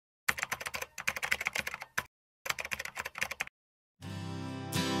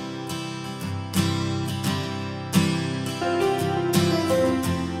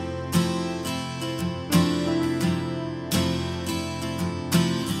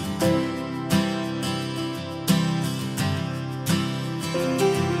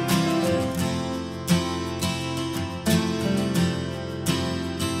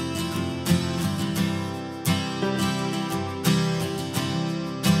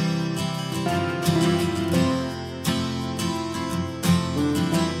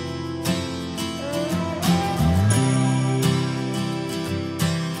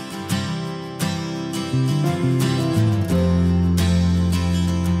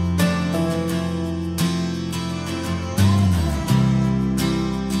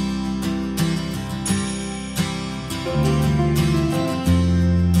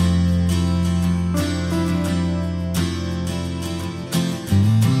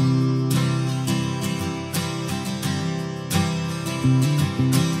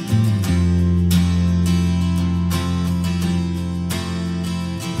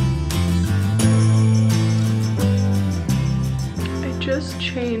just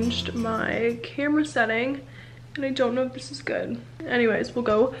changed my camera setting and I don't know if this is good. Anyways, we'll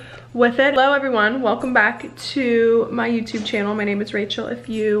go with it. Hello everyone, welcome back to my YouTube channel. My name is Rachel. If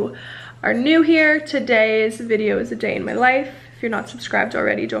you are new here, today's video is a day in my life. If you're not subscribed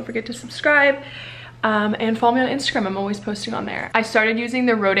already, don't forget to subscribe. And follow me on Instagram, I'm always posting on there. I started using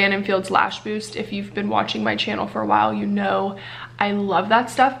the Rodan & Fields Lash Boost. If you've been watching my channel for a while, you know I love that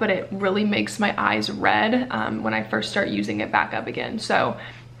stuff, but it really makes my eyes red when I first start using it back up again. So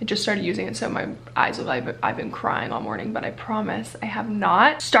I just started using it, so my eyes look like I've been crying all morning, but I promise I have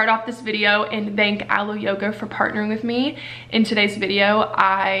not. Start off this video and thank Alo Yoga for partnering with me in today's video.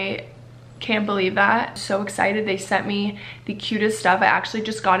 I can't believe that. So excited. They sent me the cutest stuff. I actually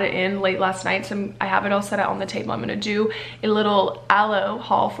just got it in late last night, so I have it all set out on the table. I'm gonna do a little Alo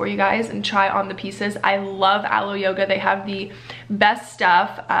haul for you guys and try on the pieces. I love Alo Yoga. They have the best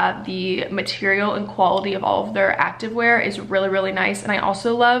stuff. The material and quality of all of their activewear is really, really nice. And I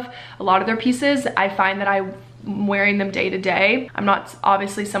also love a lot of their pieces. I find that I'm wearing them day to day. I'm not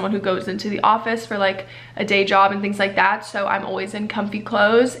obviously someone who goes into the office for like a day job and things like that, so I'm always in comfy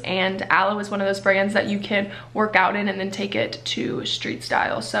clothes, and Alo is one of those brands that you can work out in and then take it to street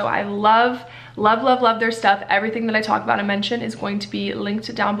style. So I love their stuff. Everything that I talk about and mention is going to be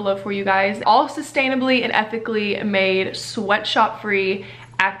linked down below for you guys. All sustainably and ethically made, sweatshop free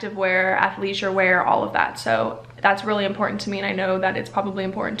activewear, athleisure wear, all of that. So that's really important to me, and I know that it's probably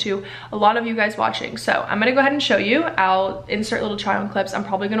important to a lot of you guys watching. So I'm gonna go ahead and show you. I'll insert little try on clips. I'm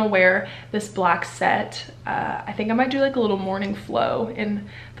probably gonna wear this black set. I think I might do like a little morning flow in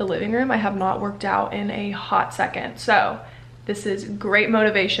the living room. I have not worked out in a hot second, so this is great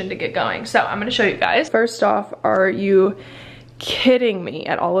motivation to get going. So I'm gonna show you guys. First off, are you kidding me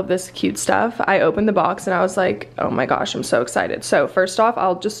at all of this cute stuff? I opened the box and I was like, oh my gosh, I'm so excited. So first off,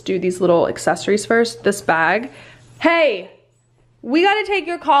 I'll just do these little accessories first. This bag. Hey, we gotta take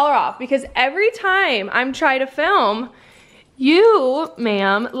your collar off, because every time I'm trying to film, you,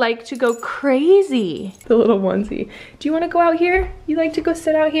 ma'am, like to go crazy. The little onesie. Do you wanna go out here? You like to go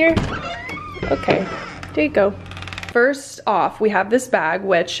sit out here? Okay, there you go. First off, we have this bag,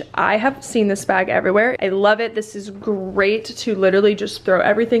 which I have seen this bag everywhere. I love it. This is great to literally just throw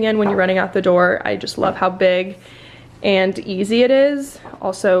everything in when you're running out the door. I just love how big and easy it is.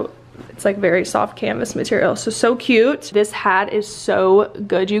 Also, it's like very soft canvas material, so cute. This hat is so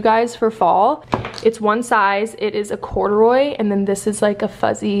good, you guys, for fall. It's one size. It is a corduroy, and then this is like a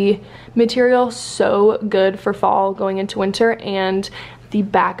fuzzy material. So good for fall going into winter. And the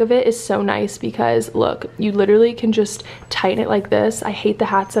back of it is so nice because look, you literally can just tighten it like this. I hate the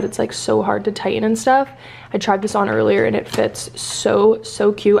hats that it's like so hard to tighten and stuff. I tried this on earlier and it fits so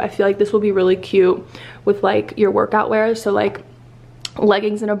cute. I feel like this will be really cute with like your workout wear. So like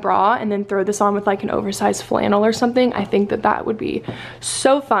leggings and a bra, and then throw this on with like an oversized flannel or something. I think that that would be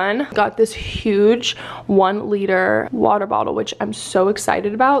so fun. Got this huge 1 liter water bottle, which I'm so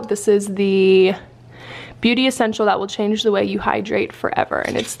excited about. This is the Beauty Essential that will change the way you hydrate forever,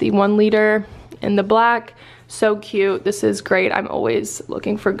 and it's the 1 liter in the black. So cute. This is great. I'm always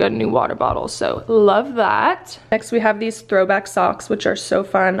looking for good new water bottles, so love that. Next, we have these throwback socks, which are so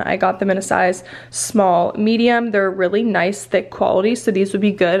fun. I got them in a size small medium. They're really nice, thick quality, so these would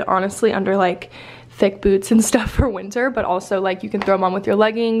be good, honestly, under like thick boots and stuff for winter, but also like you can throw them on with your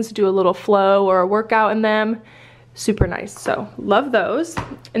leggings, do a little flow or a workout in them. Super nice, so love those.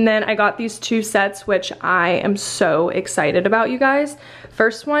 And then I got these 2 sets, which I am so excited about, you guys.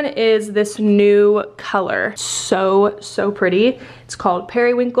 First one is this new color, so pretty. It's called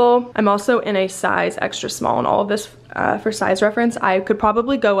Periwinkle. I'm also in a size extra small in all of this. For size reference, I could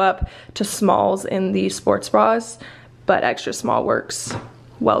probably go up to smalls in the sports bras, but extra small works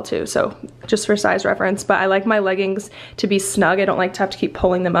well too, so just for size reference. But I like my leggings to be snug. I don't like to have to keep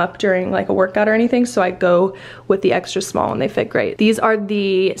pulling them up during like a workout or anything, so I go with the extra small and they fit great. These are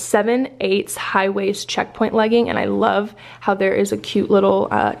the 7/8 high waist checkpoint legging, and I love how there is a cute little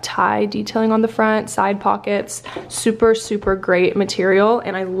tie detailing on the front, side pockets. Super great material,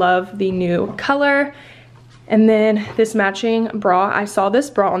 and I love the new color. And then this matching bra, I saw this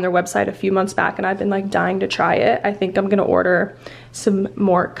bra on their website a few months back and I've been like dying to try it. I think I'm gonna order some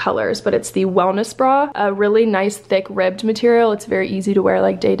more colors, but it's the Wellness Bra, a really nice thick ribbed material. It's very easy to wear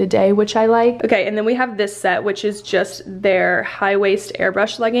like day to day, which I like. Okay, and then we have this set, which is just their high waist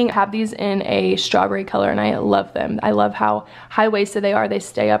airbrush legging. I have these in a strawberry color and I love them. I love how high waisted they are. They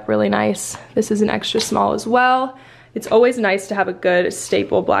stay up really nice. This is an extra small as well. It's always nice to have a good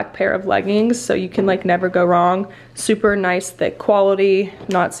staple black pair of leggings, so you can like never go wrong. Super nice, thick quality,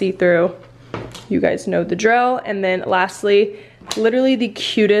 not see-through. You guys know the drill. And then lastly, Literally the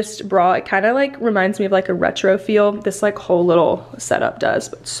cutest bra. It kind of like reminds me of like a retro feel. This like whole little setup does,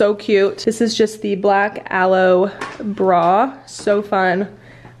 but so cute. This is just the black Alo bra. So fun.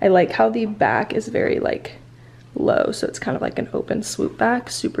 I like how the back is very like low, so it's kind of like an open swoop back.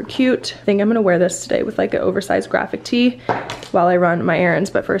 Super cute. I think I'm gonna wear this today with like an oversized graphic tee while I run my errands,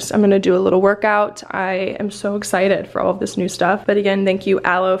 but first I'm gonna do a little workout. I am so excited for all of this new stuff. But again, thank you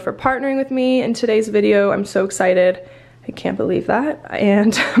Alo for partnering with me in today's video. I'm so excited. I can't believe that.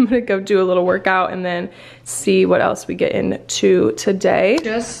 And I'm gonna go do a little workout and then see what else we get into today.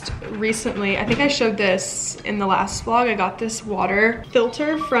 Just recently, I think I showed this in the last vlog, I got this water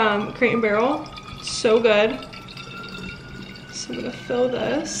filter from Crate & Barrel. So good. So I'm gonna fill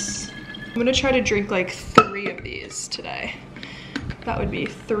this. I'm gonna try to drink like 3 of these today. That would be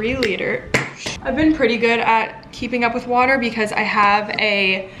 3 liters. I've been pretty good at keeping up with water because I have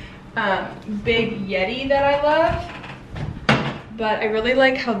a big Yeti that I love. But I really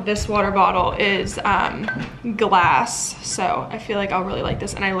like how this water bottle is glass. So I feel like I'll really like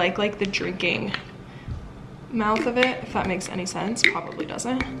this. And I like the drinking mouth of it, if that makes any sense. Probably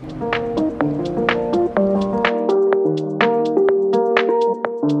doesn't.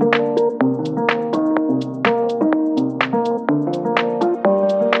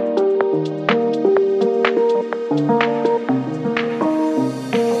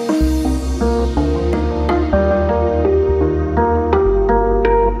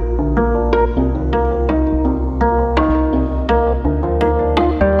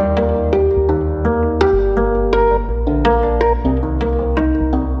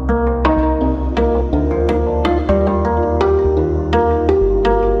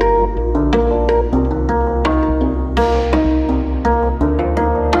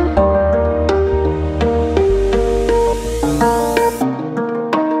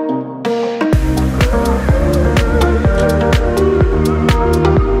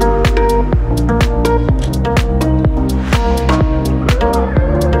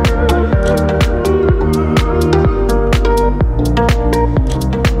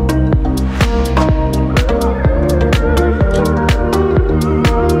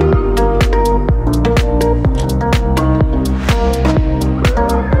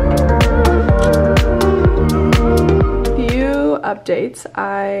 Updates.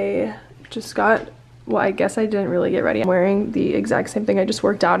 I just got, well, I guess I didn't really get ready. I'm wearing the exact same thing I just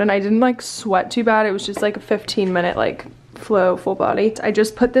worked out, and I didn't like sweat too bad. It was just like a 15-minute like flow full body. I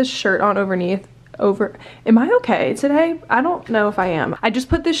just put this shirt on underneath. Am I okay today? I don't know if I am. I just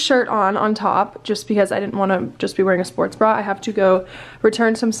put this shirt on top just because I didn't want to just be wearing a sports bra. I have to go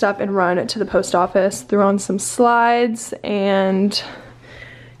return some stuff and run to the post office, throw on some slides, and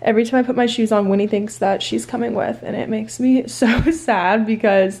every time I put my shoes on, Winnie thinks that she's coming with, and it makes me so sad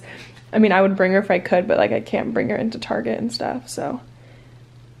because, I mean, I would bring her if I could, but like I can't bring her into Target and stuff, so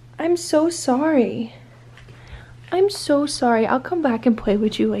I'm so sorry. I'm so sorry. I'll come back and play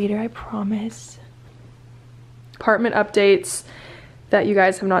with you later, I promise. Apartment updates that you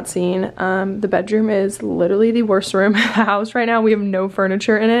guys have not seen. The bedroom is literally the worst room in the house right now. We have no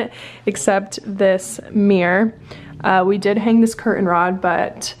furniture in it except this mirror. We did hang this curtain rod,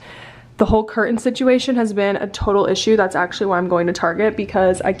 but the whole curtain situation has been a total issue. That's actually why I'm going to Target,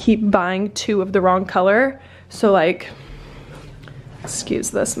 because I keep buying 2 of the wrong color. So like,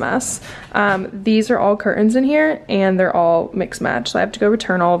 excuse this mess. These are all curtains in here and they're all mixed match. So I have to go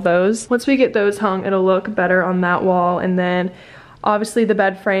return all of those. Once we get those hung, it'll look better on that wall. And then obviously the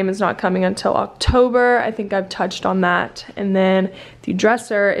bed frame is not coming until October. I think I've touched on that. And then the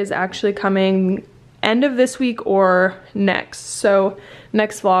dresser is actually coming end of this week or next. So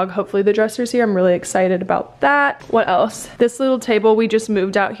next vlog, hopefully the dresser's here. I'm really excited about that. What else? This little table, we just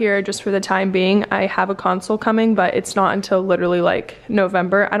moved out here just for the time being. I have a console coming, but it's not until literally like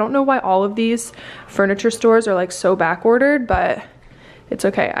November. I don't know why all of these furniture stores are like so back ordered, but it's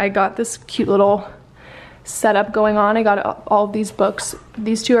okay. I got this cute little setup going on. I got all of these books.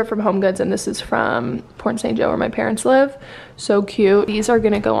 These 2 are from Home Goods and this is from Port St. Joe where my parents live. So cute. These are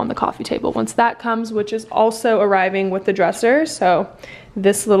gonna go on the coffee table once that comes, which is also arriving with the dresser. So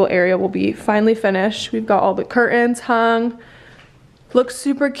this little area will be finally finished. We've got all the curtains hung. Looks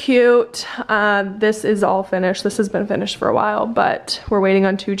super cute. This is all finished. This has been finished for a while, but we're waiting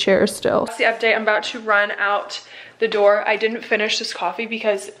on 2 chairs still. That's the update. I'm about to run out the door. I didn't finish this coffee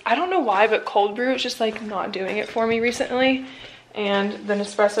because I don't know why, but cold brew is just like not doing it for me recently. And the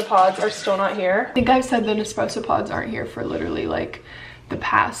Nespresso pods are still not here. I think I've said the Nespresso pods aren't here for literally like the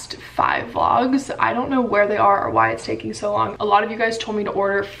past 5 vlogs. I don't know where they are or why it's taking so long. A lot of you guys told me to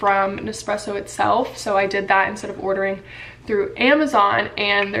order from Nespresso itself, so I did that instead of ordering through Amazon,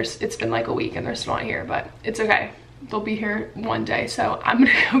 and it's been like a week and they're still not here, but it's okay. they'll be here one day. So I'm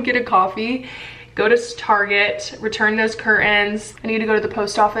gonna go get a coffee, go to Target, return those curtains. I need to go to the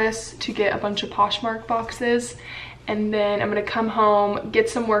post office to get a bunch of Poshmark boxes. And then I'm gonna come home, get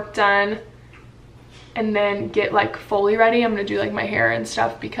some work done, and then get like fully ready. I'm gonna do like my hair and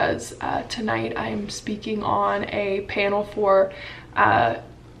stuff because tonight I'm speaking on a panel for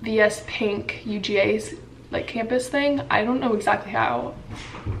VS Pink UGA's like campus thing. I don't know exactly how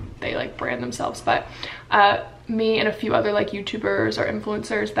they like brand themselves, but me and a few other like YouTubers or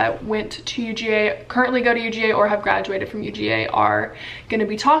influencers that went to UGA, currently go to UGA or have graduated from UGA are gonna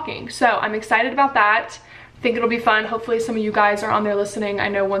be talking. So I'm excited about that. I think it'll be fun. Hopefully some of you guys are on there listening. I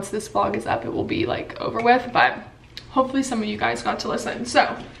know once this vlog is up, it will be like over with, but hopefully some of you guys got to listen.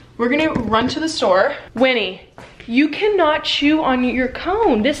 So we're gonna run to the store. Winnie, you cannot chew on your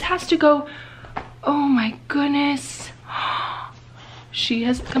cone. This has to go, oh my goodness. She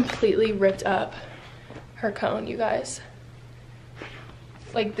has completely ripped up her cone, you guys.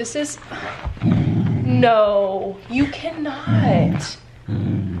 Like this is, no, you cannot.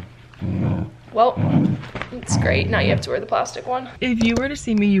 Well, it's great. Now you have to wear the plastic one. If you were to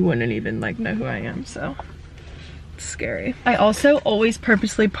see me, you wouldn't even like know who I am, so it's scary. I also always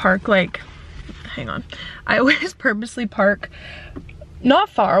purposely park like, hang on. I always purposely park not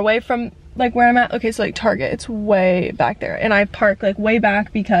far away from like where I'm at. Okay, so like Target, it's way back there. And I park like way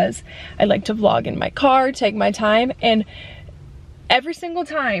back because I like to vlog in my car, take my time. And every single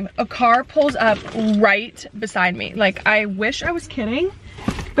time a car pulls up right beside me. Like I wish I was kidding,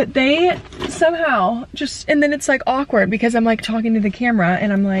 but they somehow just, and then it's like awkward because I'm like talking to the camera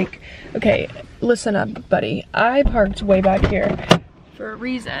and I'm like, okay, listen up, buddy. I parked way back here for a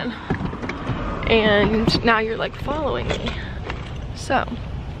reason. And now you're like following me. So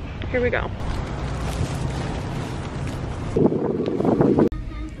here we go.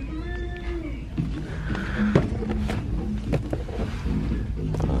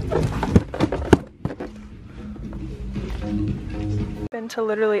 Been to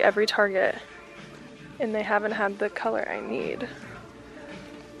literally every Target and they haven't had the color I need.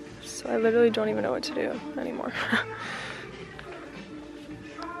 So I literally don't even know what to do anymore.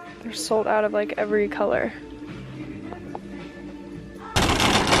 They're sold out of like every color.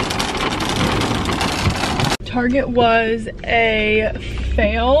 Target was a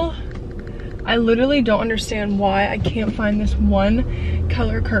fail. I literally don't understand why I can't find this one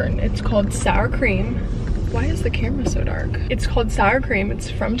color curtain. It's called Sour Cream. Why is the camera so dark? It's called Sour Cream.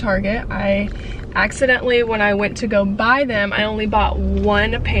 It's from Target. I accidentally, when I went to go buy them, I only bought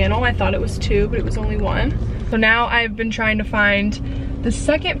one panel. I thought it was two, but it was only one. So now I've been trying to find the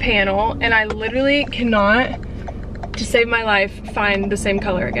second panel and I literally cannot, to save my life, find the same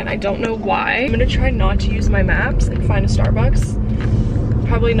color again. I don't know why. I'm gonna try not to use my maps and find a Starbucks.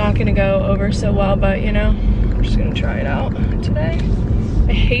 Probably not gonna go over so well, but you know, I'm just gonna try it out today.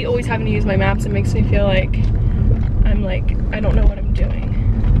 I hate always having to use my maps. It makes me feel like I'm like, I don't know what I'm doing.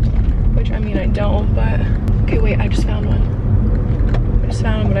 Which I mean, I don't, but. Okay, wait, I just found one. I just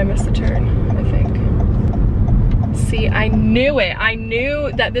found one, but I missed the turn, I think. See, I knew it. I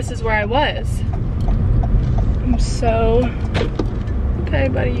knew that this is where I was. I'm so, okay,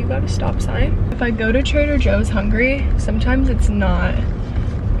 buddy, you got a stop sign. If I go to Trader Joe's hungry, sometimes it's not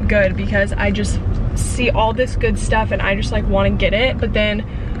good because I just see all this good stuff and I just like want to get it, but then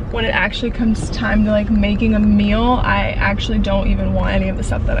when it actually comes time to like making a meal, I actually don't even want any of the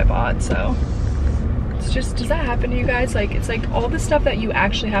stuff that I bought. So it's just, does that happen to you guys? Like it's like all the stuff that you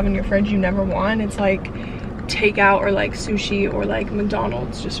actually have in your fridge you never want, it's like takeout or like sushi or like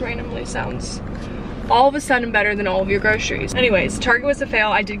McDonald's just randomly sounds all of a sudden better than all of your groceries. Anyways, Target was a fail.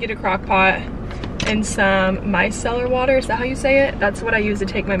 I did get a crock pot and some micellar water, is that how you say it? That's what I use to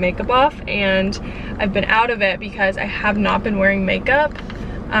take my makeup off, and I've been out of it because I have not been wearing makeup,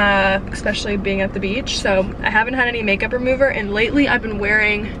 especially being at the beach, so I haven't had any makeup remover, and lately I've been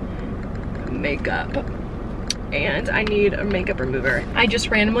wearing makeup and I need a makeup remover. I just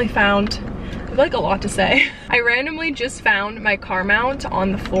randomly found, I have like a lot to say. I randomly just found my car mount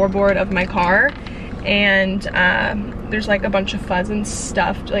on the floorboard of my car, and there's like a bunch of fuzz and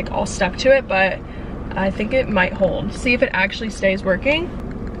stuff like all stuck to it, but I think it might hold. See if it actually stays working.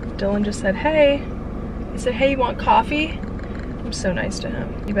 Dylan just said, hey. He said, hey, you want coffee? I'm so nice to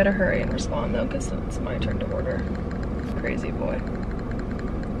him. You better hurry and respond though, because it's my turn to order. Crazy boy.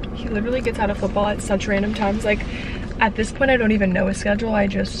 He literally gets out of football at such random times. Like at this point, I don't even know his schedule. I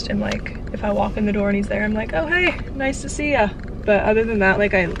just am like, if I walk in the door and he's there, I'm like, oh, hey, nice to see ya. But other than that,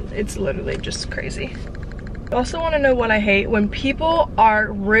 like it's literally just crazy. I also want to know what I hate when people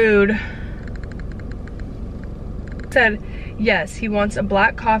are rude. Said yes, he wants a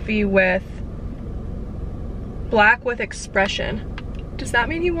black coffee with Black with expression. Does that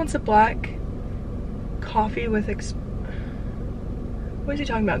mean he wants a black coffee with what is he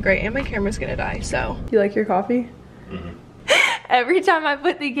talking about? Great, and my camera's gonna die, so. You like your coffee? Mm-hmm. Every time I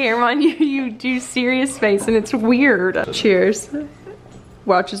put the camera on you, you do serious face and it's weird. Cheers.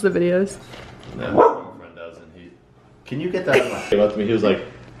 Watches the videos. No, my friend doesn't. Can you get that out of my face? He left me, he was like,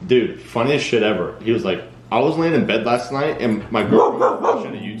 dude, funniest shit ever. He was like, I was laying in bed last night and my girlfriend was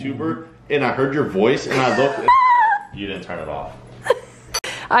watching a YouTuber and I heard your voice and I looked and you didn't turn it off.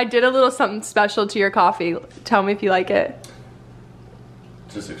 I did a little something special to your coffee. Tell me if you like it.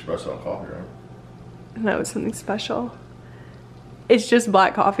 Just espresso and coffee, right? No, it's something special. It's just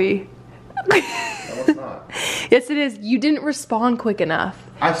black coffee. No, it's not. Yes, it is. You didn't respond quick enough.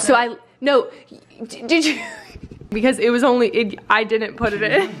 No, did you? Because it was only, I didn't put it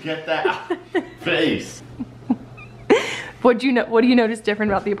in. Get that face. What do you notice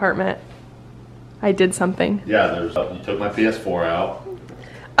different about the apartment? I did something. Yeah, you took my PS4 out.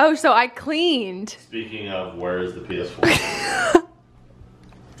 Oh, so I cleaned. Speaking of, where is the PS4?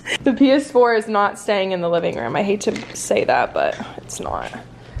 The PS4 is not staying in the living room. I hate to say that, but it's not. All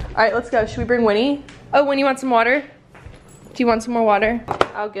right, let's go. Should we bring Winnie? Oh, Winnie, want some water? Do you want some more water?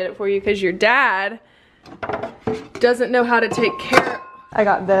 I'll get it for you because your dad doesn't know how to take care. I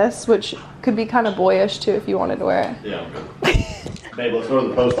got this, which could be kind of boyish too if you wanted to wear it. Yeah, I'm good. Babe, let's go to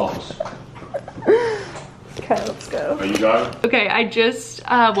the post office. Okay, let's go. Are you driving? Okay, I just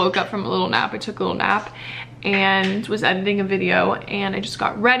woke up from a little nap. I took a little nap and was editing a video and I just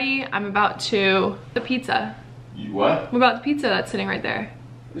got ready. I'm about to the pizza. You what? I'm about the pizza that's sitting right there.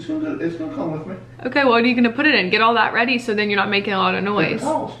 It's gonna come with me. Okay, well, what are you gonna put it in? Get all that ready so then you're not making a lot of noise. Paper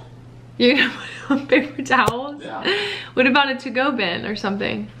towels. You're gonna put on paper towels? Yeah. What about a to-go bin or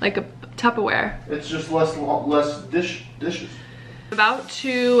something? Like a Tupperware? It's just less dishes. About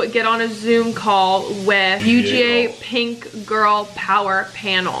to get on a Zoom call with UGA Pink Girl Power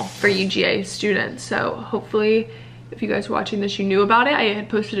Panel for UGA students. So hopefully, if you guys are watching this, you knew about it. I had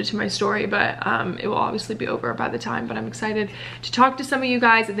posted it to my story, but it will obviously be over by the time. But I'm excited to talk to some of you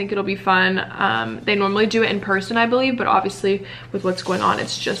guys. I think it'll be fun. They normally do it in person, I believe, but obviously with what's going on,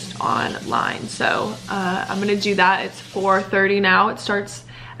 it's just online. So I'm gonna do that. It's 4:30 now. It starts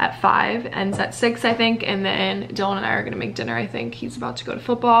at 5, ends at 6, I think, and then Dylan and I are gonna make dinner. I think he's about to go to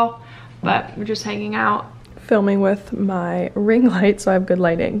football, but we're just hanging out. Filming with my ring light, so I have good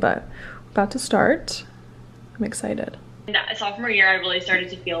lighting, but we're about to start. I'm excited. Sophomore year, I really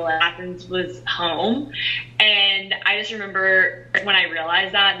started to feel like Athens was home, and I just remember when I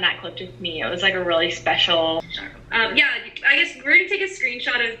realized that, and that clicked with me. It was like a really special. Yeah, I guess we're gonna take a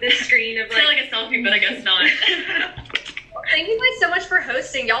screenshot of this screen of like a selfie, but I guess not. Thank you guys so much for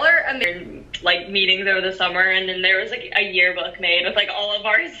hosting. Y'all are amazing. Like meetings over the summer, and then there was like a yearbook made with like all of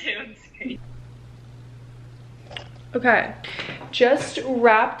our Zoom screens. Okay, just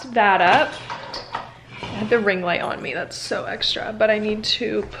wrapped that up. I had the ring light on me, that's so extra, but I need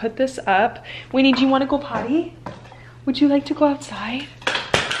to put this up. Winnie, do you want to go potty? Would you like to go outside?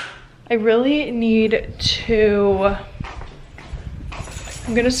 I really need to,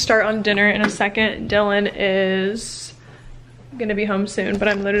 I'm gonna start on dinner in a second. Dylan is gonna be home soon, but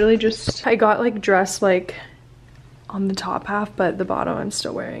I'm literally just, I got like dressed like on the top half, but the bottom I'm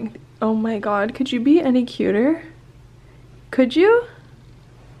still wearing. Oh my God, could you be any cuter? Could you?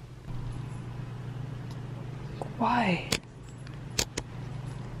 Why?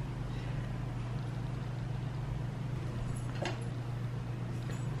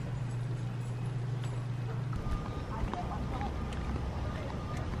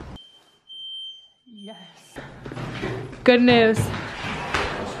 Yes. Good news.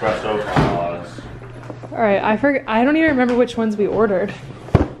 Espresso pods. All right, I don't even remember which ones we ordered.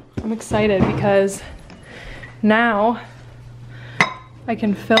 I'm excited because now I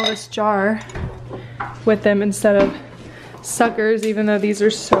can fill this jar with them instead of suckers, even though these are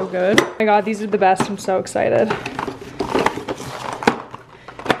so good. Oh my God, these are the best. I'm so excited.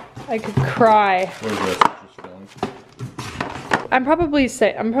 I could cry. What is this? I'm probably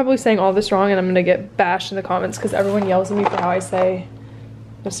saying all this wrong, and I'm gonna get bashed in the comments because everyone yells at me for how I say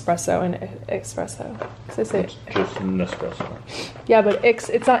espresso and espresso. Because I say just Nespresso. Yeah, but it's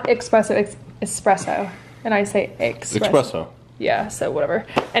not espresso, it's espresso, and I say Espresso. Yeah, so whatever.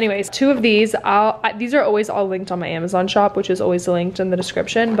 Anyways, 2 of these, these are always all linked on my Amazon shop, which is always linked in the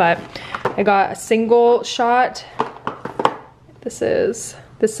description, but I got a single shot. This is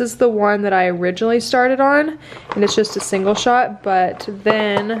the one that I originally started on, and it's just a single shot, but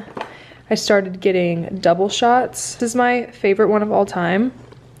then I started getting double shots. This is my favorite one of all time.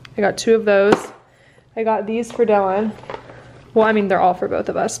 I got 2 of those. I got these for Dylan. Well, I mean, they're all for both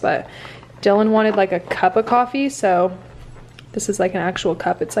of us, but Dylan wanted like a cup of coffee, so this is like an actual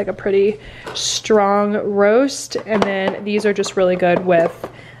cup. It's like a pretty strong roast. And then these are just really good with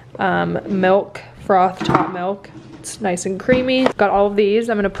milk, froth top milk. It's nice and creamy. Got all of these.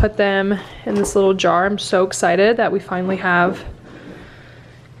 I'm gonna put them in this little jar. I'm so excited that we finally have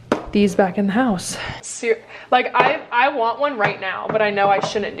these back in the house. Like I want one right now, but I know I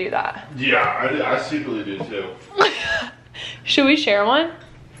shouldn't do that. Yeah, I secretly do too. Should we share one?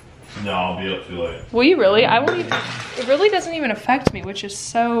 No, I'll be up too late. Will you really? I won't even, it really doesn't even affect me, which is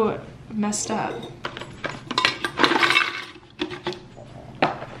so messed up.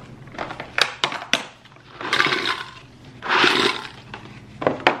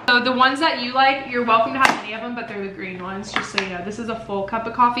 So the ones that you like, you're welcome to have any of them, but they're the green ones, just so you know. This is a full cup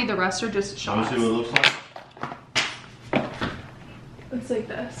of coffee, the rest are just shots. Let me see what it looks like. It's like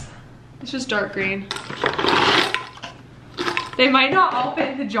this. It's just dark green. They might not all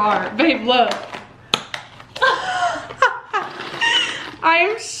fit in the jar. Babe, look. I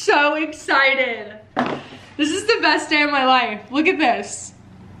am so excited. This is the best day of my life. Look at this.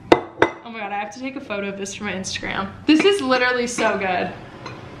 Oh my God, I have to take a photo of this for my Instagram. This is literally so good.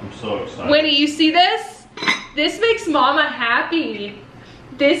 I'm so excited. Winnie, you see this? This makes mama happy.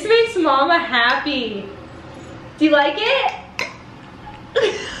 This makes mama happy. Do you like it?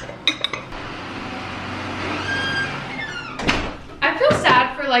 I feel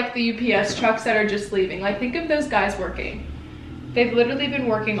sad for like the UPS trucks that are just leaving. Like, think of those guys working. They've literally been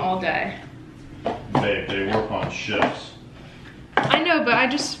working all day. They work on shifts. I know, but I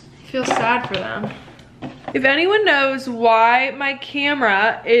just feel sad for them. If anyone knows why my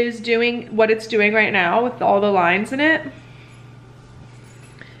camera is doing what it's doing right now with all the lines in it,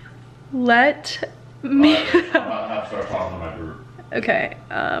 let me I'm about to have to start talking to my group. Okay,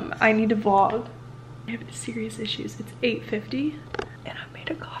 I need to vlog. I have serious issues. It's 8:50 and I made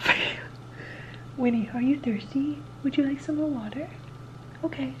a coffee. Winnie, are you thirsty? Would you like some more water?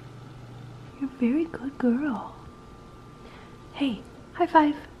 Okay. You're a very good girl. Hey, high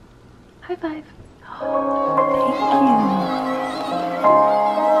five. High five. Oh, thank you.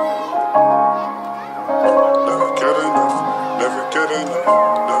 Never get enough, never get enough,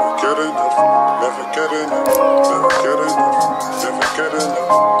 never get enough, never get enough, never get enough, never get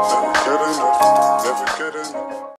enough, never get enough, never get enough.